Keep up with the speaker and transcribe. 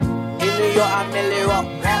York, I merely rock.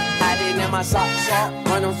 I did in my socks,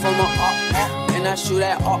 running from a up, and I shoot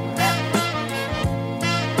at up.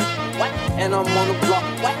 And I'm on the block.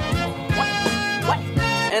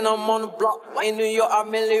 And I'm on the block. In New York, I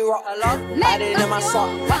merely rock. I did in my sock.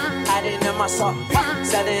 I did in my sock.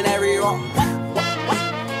 Selling every rock.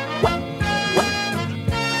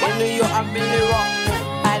 In New York, I merely rock.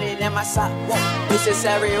 I did in my sock. This is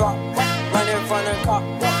every rock. Running from the car.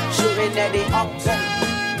 Shooting at the ops.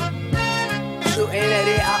 Shooting at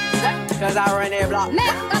the ops. Cause I run that block.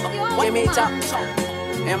 Give me top.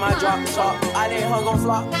 In my drop, I didn't hug on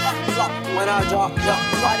flop, when I drop,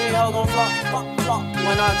 I didn't hug on flop,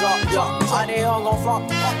 when I drop, I didn't hug on flop,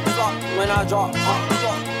 when I drop,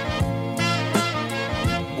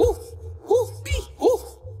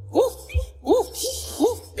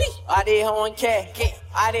 I did her on cat,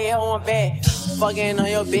 I did her on bed, fucking on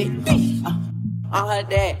your bitch, on her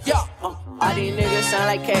dad, all these niggas sound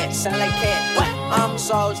like cats, I'm a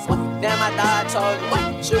soldier, damn I thought I told you,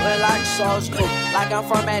 shooting like a soldier, like I'm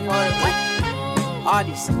from that north. All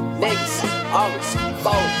these niggas always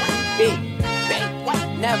fold, big,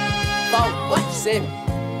 never fold, 7, 8,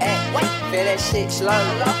 feel that shit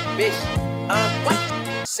slowly, bitch,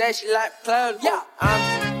 said she like clothes, I'm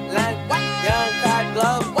like young card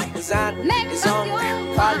glove, design, it's on,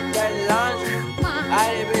 call it dirty laundry,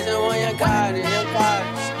 I did bitch on your card,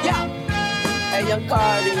 Hey, young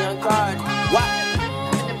Cardi,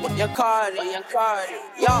 what? Young Cardi,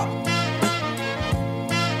 y'all.